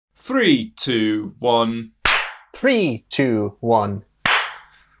3, 2, 1. 3, 2, 1.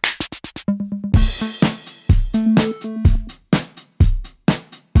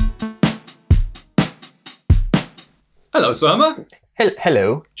 Hello, Surma.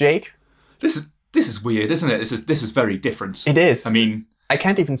 Hello, Jake. This is weird, isn't it? This is very different. It is. I mean, I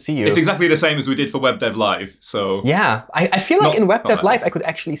can't even see you. it's exactly the same as we did for Web Dev Live. So yeah, I feel like in Web Dev that. Live I could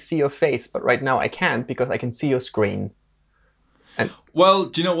actually see your face, but right now I can't because I can see your screen. And well,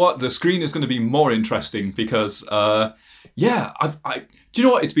 do you know what? The screen is going to be more interesting because, yeah, do you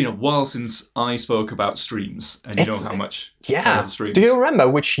know what? It's been a while since I spoke about streams, and you know how much I love streams. Do you remember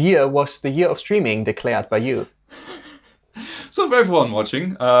which year was the year of streaming declared by you? So for everyone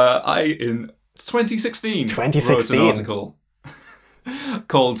watching, I in 2016 wrote an article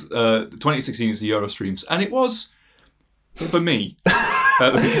called 2016 is the year of streams, and it was for me.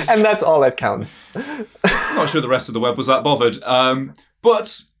 And that's all that counts. I'm not sure the rest of the web was that bothered.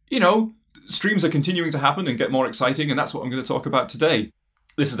 But, you know, streams are continuing to happen and get more exciting, and that's what I'm going to talk about today.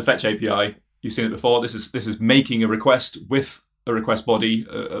 This is the Fetch API. You've seen it before. This is making a request with a request body,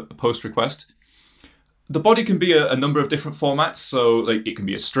 a post request. The body can be a number of different formats. So like it can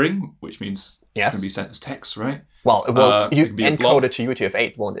be a string, which means it can be sent as text, right? Well, you encode it to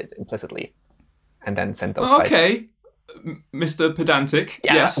UTF-8, won't it, implicitly? And then send those bytes. Okay. Mr. Pedantic.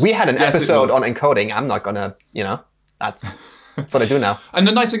 Yeah, yes. we had an episode on encoding. I'm not gonna, that's what I do now. And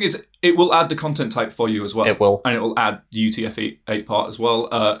the nice thing is it will add the content type for you as well. It will. And it will add the UTF-8 part as well.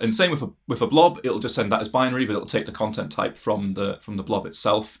 And same with a blob, it'll just send that as binary, but it'll take the content type from the blob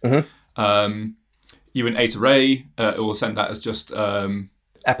itself. Mm-hmm. U8 array, it will send that as just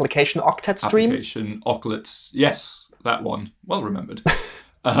application octet stream. Application octet. Yes, that one. Well remembered.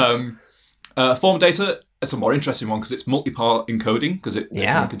 Form data. It's a more interesting one because it's multi-part encoding because it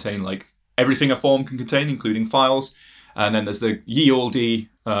can contain like everything a form can contain, including files. And then there's the ye olde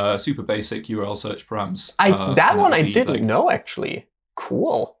super basic URL search params. That one I didn't know actually.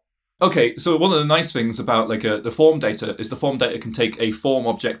 Cool. Okay, so one of the nice things about like the form data is the form data can take a form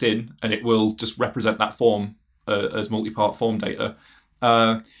object in, and it will just represent that form as multi-part form data.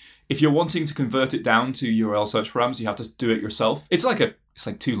 If you're wanting to convert it down to URL search params, you have to do it yourself. It's like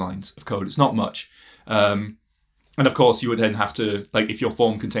 2 lines of code. It's not much. And of course, you would then have to, like, if your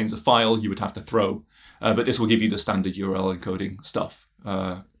form contains a file, you would have to throw. But this will give you the standard URL encoding stuff.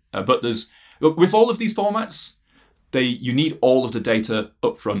 But with all of these formats, you need all of the data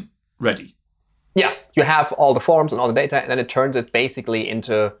upfront ready. Yeah, you have all the forms and all the data, and then it turns it basically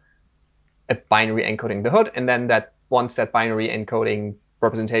into a binary encoding the hood. And then once that binary encoding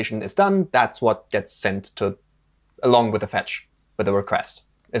representation is done, that's what gets sent to along with the fetch, with the request,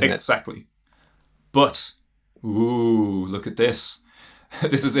 isn't it? Exactly. But, ooh, look at this.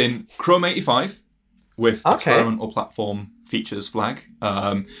 This is in Chrome 85 with experimental platform features flag.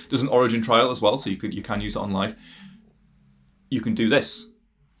 There's an origin trial as well, so you can use it on live. You can do this,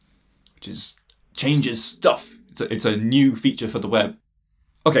 which changes stuff. It's a new feature for the web.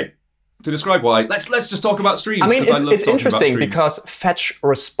 Okay, to describe why, let's just talk about streams. I mean, it's interesting because fetch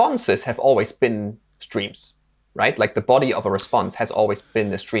responses have always been streams, right? Like the body of a response has always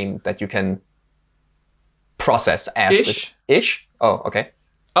been a stream that you can process as ish. Oh, okay.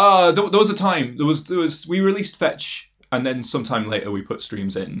 There was a time we released fetch, and then sometime later we put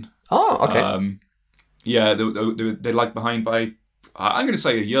streams in. Oh, okay. Yeah, they lag behind by I'm going to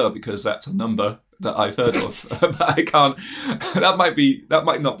say a year because that's a number that I've heard of, but I can't. That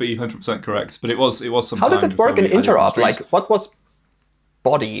might not be 100% correct, but it was some. How did it work in interop? Like, what was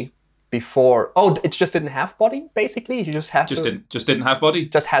body before? Oh, it just didn't have body. Basically, you just had didn't have body.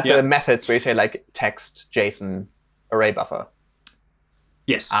 Just had the methods where you say like text, JSON, array buffer.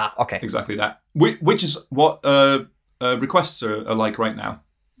 Yes. Ah, okay. Exactly that. Which is what requests are like right now.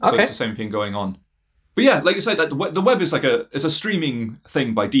 So it's the same thing going on. But yeah, like you said, the web is it's a streaming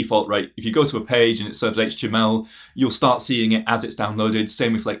thing by default, right? If you go to a page and it serves HTML, you'll start seeing it as it's downloaded.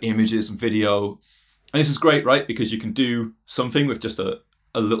 Same with like images and video. And this is great, right? Because you can do something with just a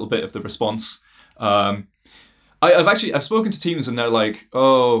little bit of the response. I've spoken to teams and they're like,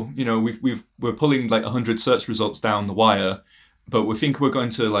 oh, you know, we're pulling like 100 search results down the wire, but we think we're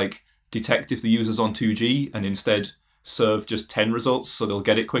going to like detect if the user's on 2G and instead serve just 10 results so they'll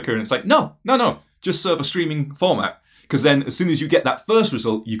get it quicker. And it's like, no. Just serve a streaming format, because then as soon as you get that first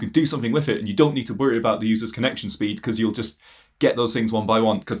result, you can do something with it, and you don't need to worry about the user's connection speed because you'll just get those things one by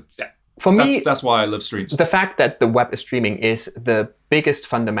one. Because for me, that's why I love streams. The fact that the web is streaming is the biggest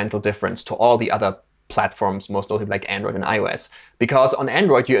fundamental difference to all the other platforms, most notably like Android and iOS. Because on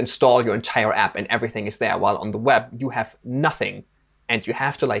Android, you install your entire app and everything is there, while on the web, you have nothing, and you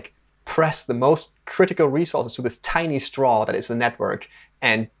have to like press the most critical resources to this tiny straw that is the network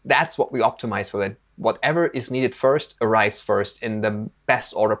And that's what we optimize for, that whatever is needed first arrives first in the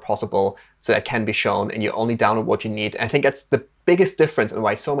best order possible, so that can be shown, and you only download what you need. And I think that's the biggest difference and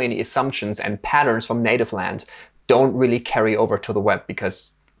why so many assumptions and patterns from native land don't really carry over to the web,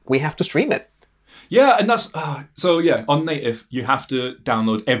 because we have to stream it. Yeah, and that's, so yeah, on native, you have to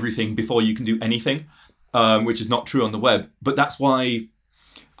download everything before you can do anything, which is not true on the web. But that's why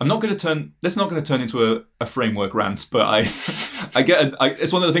I'm not going to turn, that's not going to turn into a framework rant, but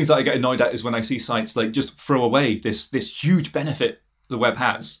it's one of the things that I get annoyed at is when I see sites like just throw away this huge benefit the web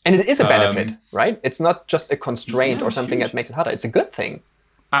has. And it is a benefit, right? It's not just a constraint or something that makes it harder. It's a good thing.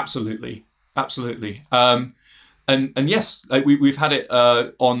 Absolutely, absolutely. And yes, like we've had it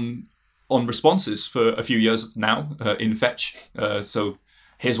on responses for a few years now in fetch. So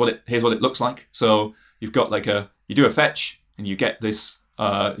here's what it looks like. So you've got like you do a fetch and you get this,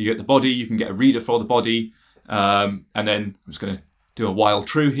 you get the body, you can get a reader for the body. And then I'm just going to do a while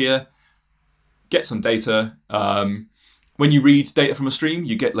true here, get some data. When you read data from a stream,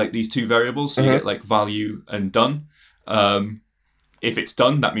 you get like these two variables. So you get like value and done. If it's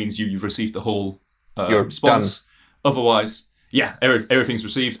done, that means you've received the whole response. Done. Otherwise, yeah, everything's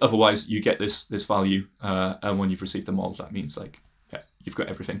received. Otherwise, you get this value. And when you've received them all, that means like, yeah, you've got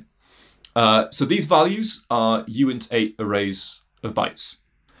everything. So these values are uint8 arrays of bytes.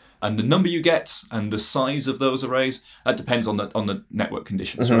 And the number you get and the size of those arrays, that depends on the network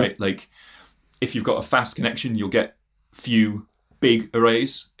conditions, right? Like if you've got a fast connection, you'll get few big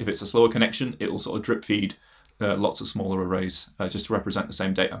arrays. If it's a slower connection, it will sort of drip feed lots of smaller arrays just to represent the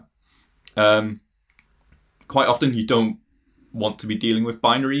same data. Quite often you don't want to be dealing with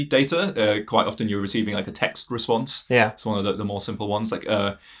binary data. Quite often you're receiving like a text response. Yeah. It's one of the more simple ones. Like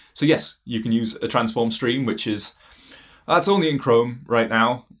so yes, you can use a transform stream, which is, that's only in Chrome right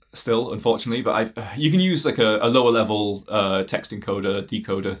now. Still, unfortunately, but you can use like a lower level text encoder,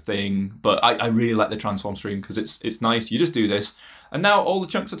 decoder thing. But I really like the transform stream because it's nice. You just do this, and now all the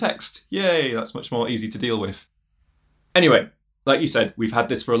chunks are text. Yay! That's much more easy to deal with. Anyway, like you said, we've had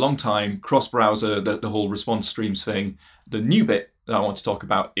this for a long time. Cross-browser, the whole response streams thing. The new bit that I want to talk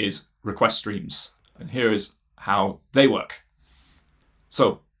about is request streams, and here is how they work.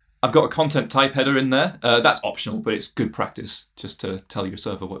 So I've got a content type header in there. That's optional, but it's good practice just to tell your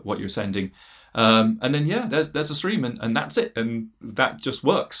server what you're sending. And then, yeah, there's a stream, and that's it. And that just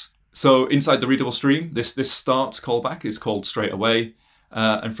works. So inside the readable stream, this start callback is called straight away.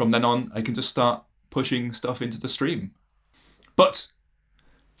 And from then on, I can just start pushing stuff into the stream. But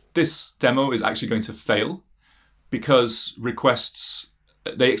this demo is actually going to fail because requests,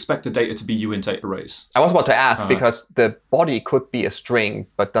 they expect the data to be uint8 arrays. I was about to ask, because the body could be a string,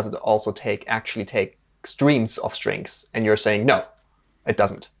 but does it also actually take streams of strings? And you're saying, no, it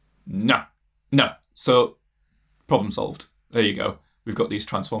doesn't. No. So problem solved. There you go. We've got these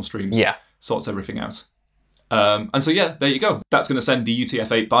transform streams. Yeah. Sorts everything out. And so, yeah, there you go. That's going to send the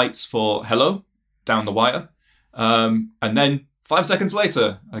UTF-8 bytes for hello down the wire. And then 5 seconds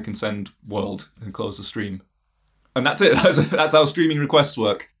later, I can send world and close the stream. And that's it. That's how streaming requests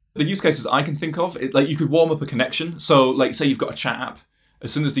work. The use cases I can think of, like you could warm up a connection. So like say you've got a chat app,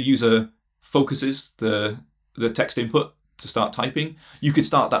 as soon as the user focuses the text input to start typing, you could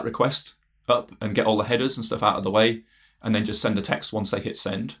start that request up and get all the headers and stuff out of the way, and then just send the text once they hit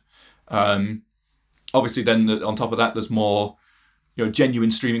send. Obviously then on top of that, there's more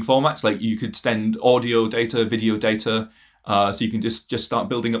genuine streaming formats. Like you could send audio data, video data, so you can just start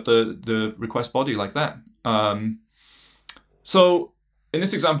building up the request body like that. So in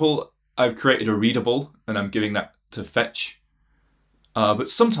this example, I've created a readable and I'm giving that to fetch. But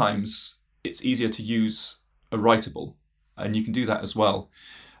sometimes it's easier to use a writable, and you can do that as well.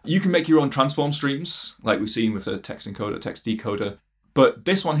 You can make your own transform streams, like we've seen with the text encoder, text decoder. But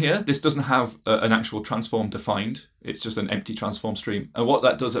this one here, this doesn't have an actual transform defined. It's just an empty transform stream. And what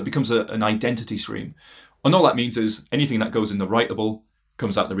that does, it becomes an identity stream. And all that means is anything that goes in the writable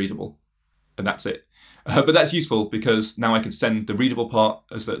comes out the readable. And that's it. But that's useful because now I can send the readable part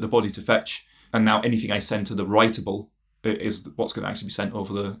as the body to fetch. And now anything I send to the writable is what's going to actually be sent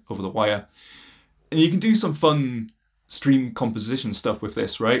over the wire. And you can do some fun stream composition stuff with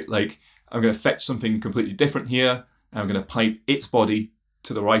this, right? Like I'm going to fetch something completely different here. And I'm going to pipe its body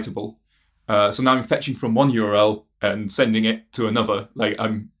to the writable. So now I'm fetching from one URL and sending it to another. Like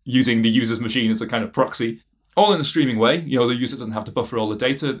I'm using the user's machine as a kind of proxy. All in a streaming way. The user doesn't have to buffer all the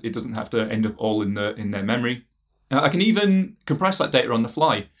data. It doesn't have to end up all in their memory. I can even compress that data on the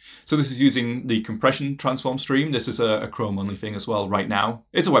fly. So this is using the compression transform stream. This is a Chrome-only thing as well right now.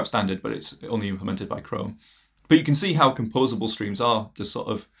 It's a web standard, but it's only implemented by Chrome. But you can see how composable streams are, just sort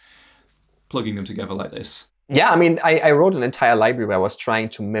of plugging them together like this. Yeah, I mean, I wrote an entire library where I was trying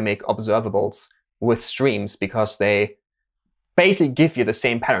to mimic observables with streams because they basically give you the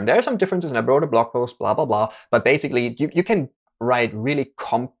same pattern. There are some differences, and I wrote a blog post, blah, blah, blah. But basically, you can write really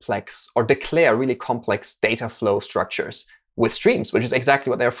complex or declare really complex data flow structures with streams, which is exactly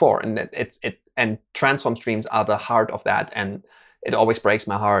what they're for. And and transform streams are the heart of that. And it always breaks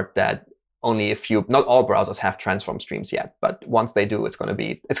my heart that only a few, not all browsers have transform streams yet. But once they do, it's going to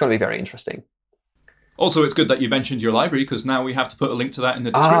be very interesting. Also, it's good that you mentioned your library, because now we have to put a link to that in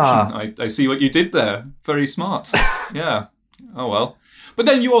the description. I see what you did there. Very smart. Yeah. Oh, well. But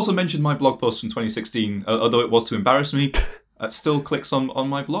then you also mentioned my blog post from 2016, although it was to embarrass me. It still clicks on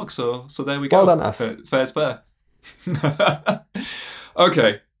my blog, so there we go. Well done, us. Fair's fair.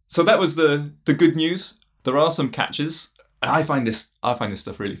 Okay, so that was the good news. There are some catches. I find this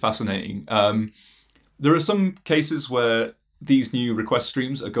stuff really fascinating. There are some cases where these new request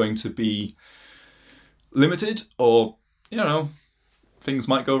streams are going to be limited, or things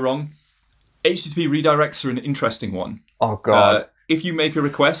might go wrong. HTTP redirects are an interesting one. Oh god! If you make a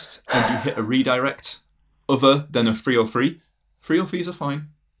request and you hit a redirect other than a 303, 303s are fine.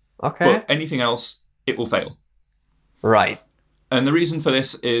 Okay. But anything else, it will fail. Right. And the reason for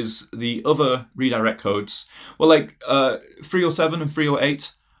this is the other redirect codes. Well, like 307 and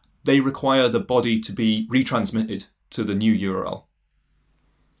 308, they require the body to be retransmitted to the new URL.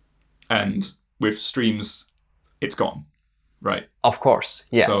 And with streams, it's gone, right? Of course,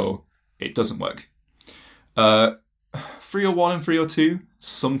 yes. So it doesn't work. 301 and 302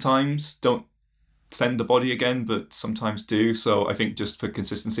 sometimes don't send the body again, but sometimes do. So I think just for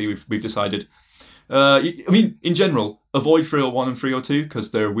consistency, we've decided. I mean, in general, avoid 301 and 302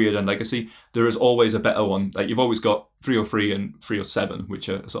 because they're weird and legacy. There is always a better one. Like you've always got 303 and 307, which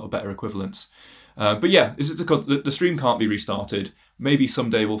are sort of better equivalents. But yeah, this is because the stream can't be restarted. Maybe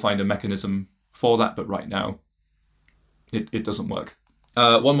someday we'll find a mechanism for that, but right now, it doesn't work.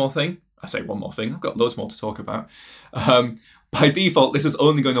 One more thing. I say one more thing. I've got loads more to talk about. By default, this is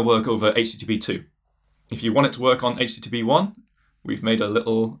only going to work over HTTP 2. If you want it to work on HTTP 1, we've made a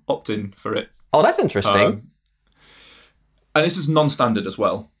little opt-in for it. Oh, that's interesting. And this is non-standard as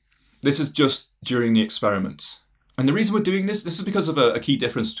well. This is just during the experiments. And the reason we're doing this is because of a key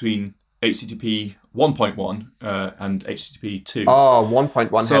difference between HTTP 1.1 and HTTP 2. Oh,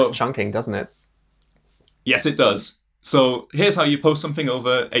 1.1 has chunking, doesn't it? Yes, it does. So here's how you post something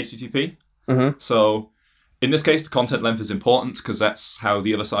over HTTP. Mm-hmm. So in this case, the content length is important because that's how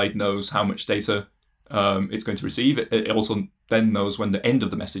the other side knows how much data it's going to receive. It also then knows when the end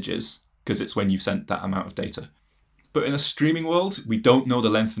of the message is because it's when you've sent that amount of data. But in a streaming world, we don't know the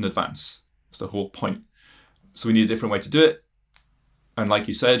length in advance. That's the whole point. So we need a different way to do it. And like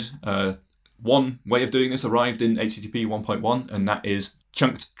you said, one way of doing this arrived in HTTP 1.1, and that is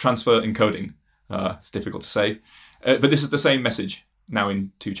chunked transfer encoding. It's difficult to say. But this is the same message, now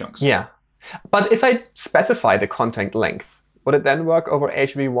in 2 chunks. Yeah. But if I specify the content length, would it then work over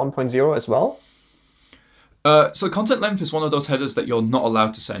HTTP 1.0 as well? So content length is one of those headers that you're not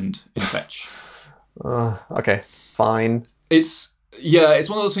allowed to send in fetch. Okay, fine. It's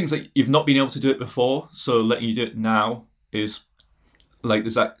one of those things that you've not been able to do it before, so letting you do it now is like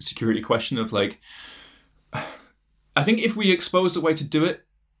there's that security question of like, I think if we exposed a way to do it,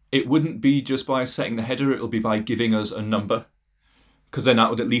 it wouldn't be just by setting the header, it'll be by giving us a number. Because then that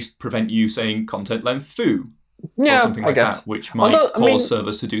would at least prevent you saying content length foo. Yeah, or something like I guess. That, which might cause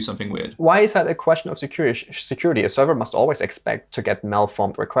servers to do something weird. Why is that a question of security? A server must always expect to get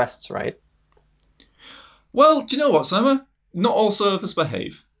malformed requests, right? Well, do you know what, Surma? Not all servers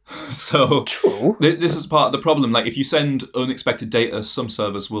behave. So true. This is part of the problem. Like if you send unexpected data, some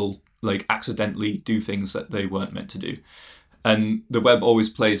servers will like accidentally do things that they weren't meant to do. And the web always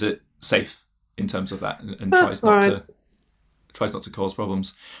plays it safe in terms of that and tries not to cause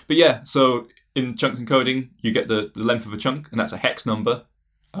problems. But yeah, so in chunks encoding, you get the length of a chunk, and that's a hex number,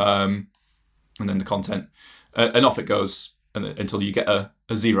 and then the content, and off it goes until you get a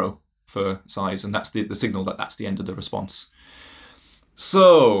 0 for size, and that's the signal that's the end of the response.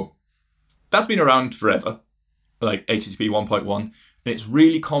 So that's been around forever, like HTTP 1.1, and it's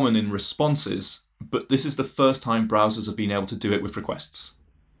really common in responses, but this is the first time browsers have been able to do it with requests.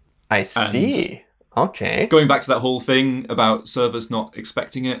 I see. Okay. Going back to that whole thing about servers not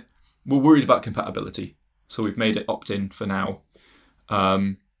expecting it, we're worried about compatibility. So we've made it opt-in for now.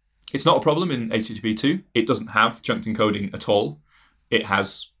 It's not a problem in HTTP 2. It doesn't have chunked encoding at all. It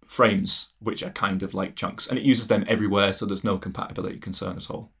has frames, which are kind of like chunks, and it uses them everywhere, so there's no compatibility concern at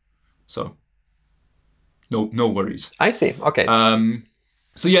all. So no worries. I see. Okay.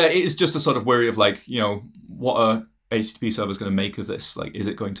 So yeah, it is just a sort of worry of like, what are HTTP server is going to make of this. Like, is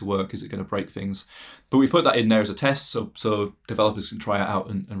it going to work? Is it going to break things? But we put that in there as a test, so developers can try it out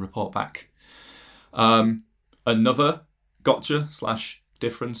and report back. Another gotcha /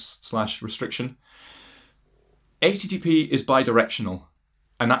 difference / restriction. HTTP is bidirectional,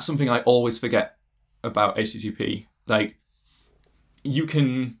 and that's something I always forget about HTTP. Like, you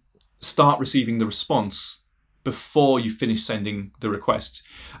can start receiving the response before you finish sending the request.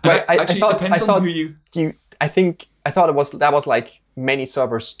 And right. I thought that was like many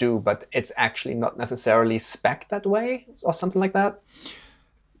servers do, but it's actually not necessarily spec'd that way or something like that.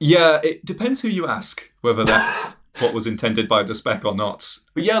 Yeah, it depends who you ask whether that's what was intended by the spec or not.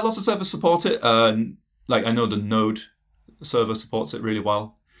 But yeah, lots of servers support it. Like, I know the Node server supports it really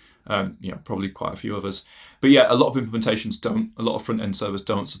well. Probably quite a few others. But yeah, a lot of implementations don't. A lot of front-end servers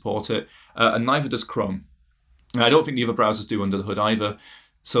don't support it. And neither does Chrome. And I don't think the other browsers do under the hood either.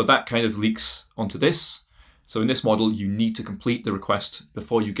 So that kind of leaks onto this. So in this model, you need to complete the request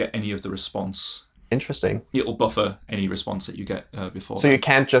before you get any of the response. Interesting. It'll buffer any response that you get before. So you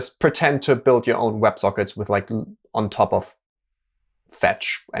can't just pretend to build your own WebSockets with like on top of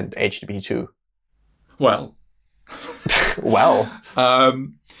fetch and HTTP2. Well. Well.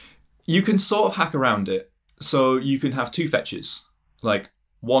 You can sort of hack around it. So you can have two fetches, like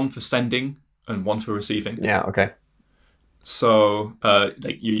one for sending and one for receiving. Yeah, okay. So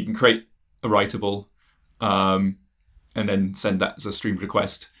like you can create a writable and then send that as a streamed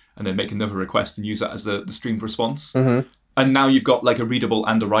request, and then make another request and use that as the streamed response. Mm-hmm. And now you've got like a readable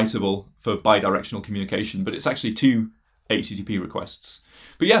and a writable for bidirectional communication, but it's actually two HTTP requests.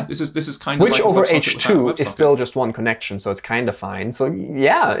 But yeah, this is kind of which like over H2 is still just one connection, so it's kind of fine. So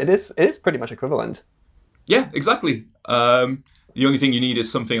yeah, it is pretty much equivalent. Yeah, exactly. The only thing you need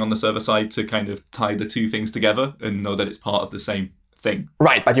is something on the server side to kind of tie the two things together and know that it's part of the same thing.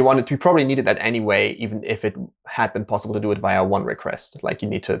 Right, but you probably needed that anyway, even if it had been possible to do it via one request. Like, you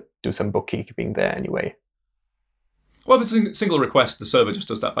need to do some bookkeeping there anyway. Well, if it's a single request, the server just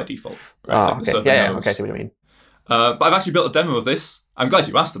does that by default. Right? Oh, okay. Yeah, okay, I see what you mean. But I've actually built a demo of this. I'm glad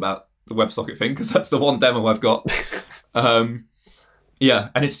you asked about the WebSocket thing, because that's the one demo I've got. Yeah,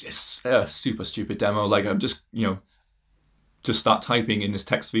 and it's just a super stupid demo. Like, I'm just start typing in this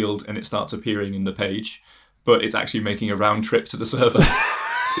text field and it starts appearing in the page, but it's actually making a round trip to the server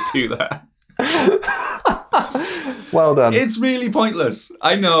to do that. Well done. It's really pointless.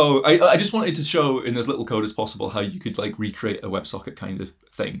 I know. I just wanted to show in as little code as possible how you could like recreate a WebSocket kind of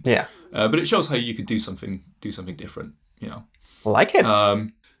thing. Yeah. But it shows how you could do something different. I like it.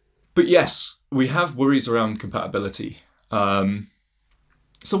 But yes, we have worries around compatibility.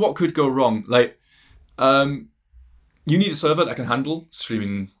 So what could go wrong? Like, you need a server that can handle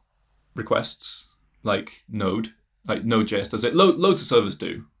streaming requests, like Node. Like Node.js does it. Loads of servers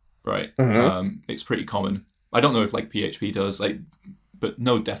do, right? Mm-hmm. It's pretty common. I don't know if like PHP does, but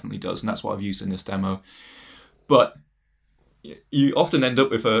Node definitely does, and that's what I've used in this demo. But you often end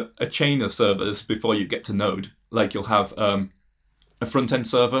up with a chain of servers before you get to Node. Like, you'll have a front-end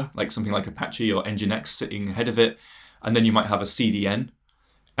server, like something like Apache or Nginx sitting ahead of it, and then you might have a CDN.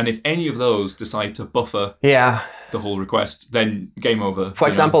 And if any of those decide to buffer the whole request, then game over. For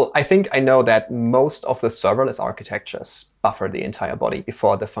example, I think I know that most of the serverless architectures buffer the entire body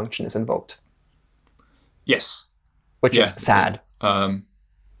before the function is invoked. Yes. Which is sad.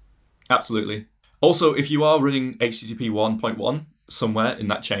 Absolutely. Also, if you are running HTTP 1.1 somewhere in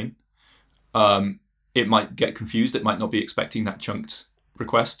that chain, it might get confused. It might not be expecting that chunked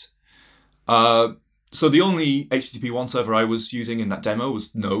request. So the only HTTP 1 server I was using in that demo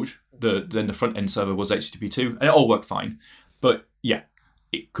was Node. Then the front-end server was HTTP 2, and it all worked fine. But yeah,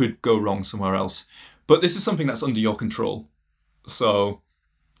 it could go wrong somewhere else. But this is something that's under your control. So,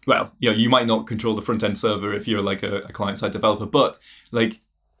 well, you might not control the front-end server if you're like a client-side developer, but like,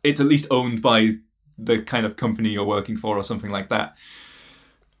 it's at least owned by the kind of company you're working for or something like that.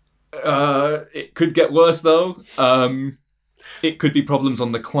 It could get worse, though. It could be problems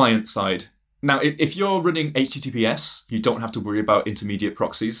on the client side. Now, if you're running HTTPS, you don't have to worry about intermediate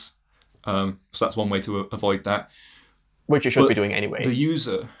proxies. So that's one way to avoid that. Which you should be doing anyway. The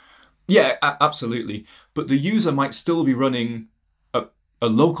user... Yeah, absolutely. But the user might still be running a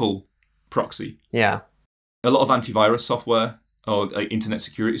local proxy. Yeah. A lot of antivirus software or like internet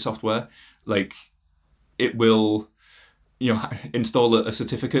security software, like, it will install a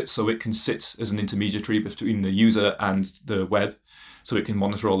certificate so it can sit as an intermediary between the user and the web. So it can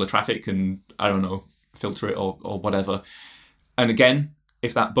monitor all the traffic and, I don't know, filter it or whatever. And again,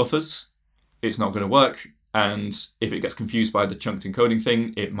 if that buffers, it's not going to work. And if it gets confused by the chunked encoding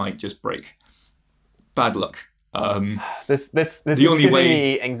thing, it might just break. Bad luck. This is giving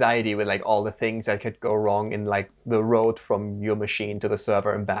me anxiety with like all the things that could go wrong in like the road from your machine to the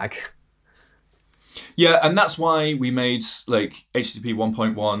server and back. Yeah, and that's why we made like HTTP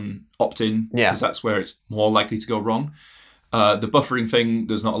 1.1 opt-in, because that's where it's more likely to go wrong. The buffering thing,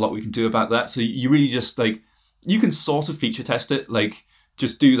 there's not a lot we can do about that. So you really just like, you can sort of feature test it, like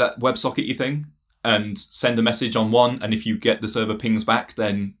just do that WebSocket-y thing and send a message on one, and if you get the server pings back,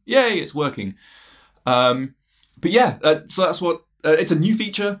 then yay, it's working. But yeah, so that's what, it's a new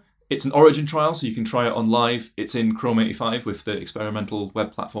feature. It's an origin trial, so you can try it on live. It's in Chrome 85 with the experimental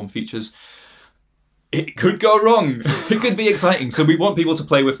web platform features. It could go wrong. It could be exciting. So we want people to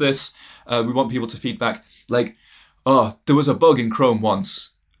play with this. We want people to feedback. Like, oh, there was a bug in Chrome once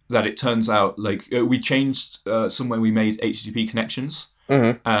that it turns out, like, we changed somewhere we made HTTP connections.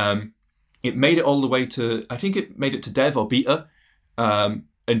 It made it all the way to, I think it made it to dev or beta,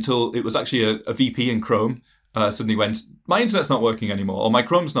 until it was actually a VP in Chrome. Suddenly went, my internet's not working anymore, or my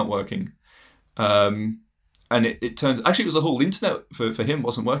Chrome's not working. And it turns, actually it was the whole internet for him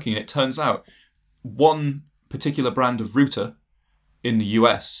wasn't working. And it turns out one particular brand of router in the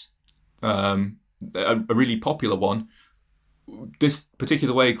US, a really popular one, this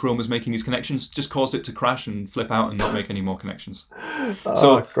particular way Chrome was making these connections just caused it to crash and flip out and not make any more connections.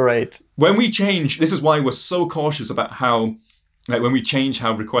 So great. When we change, this is why we're so cautious about how, like when we change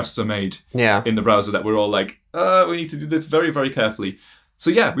how requests are made in the browser, that we're all like, we need to do this very, very carefully. So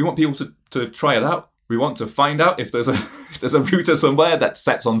yeah, we want people to try it out. We want to find out if there's a router somewhere that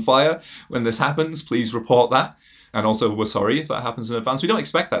sets on fire when this happens. Please report that. And also, we're sorry if that happens in advance. We don't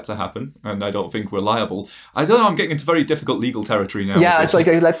expect that to happen, and I don't think we're liable. I don't know. I'm getting into very difficult legal territory now. Yeah, it's like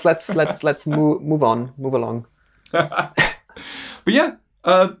let's move along. But yeah,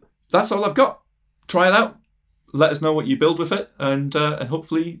 that's all I've got. Try it out. Let us know what you build with it, and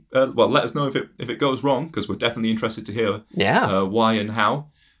hopefully, well, let us know if it goes wrong, because we're definitely interested to hear why and how.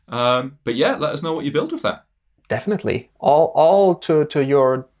 But yeah, let us know what you build with that. Definitely, all to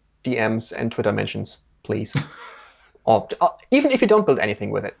your DMs and Twitter mentions, please. Or even if you don't build anything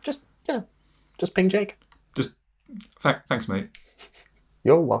with it, just ping Jake. Just thanks, mate.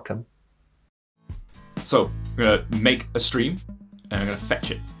 You're welcome. So I'm gonna make a stream, and I'm gonna fetch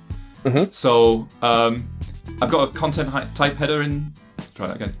it. So I've got a content type header in. Try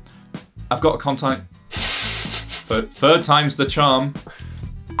that again. I've got a content. Third time's the charm.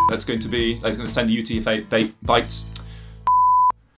 That's going to send a UTF-8 bytes.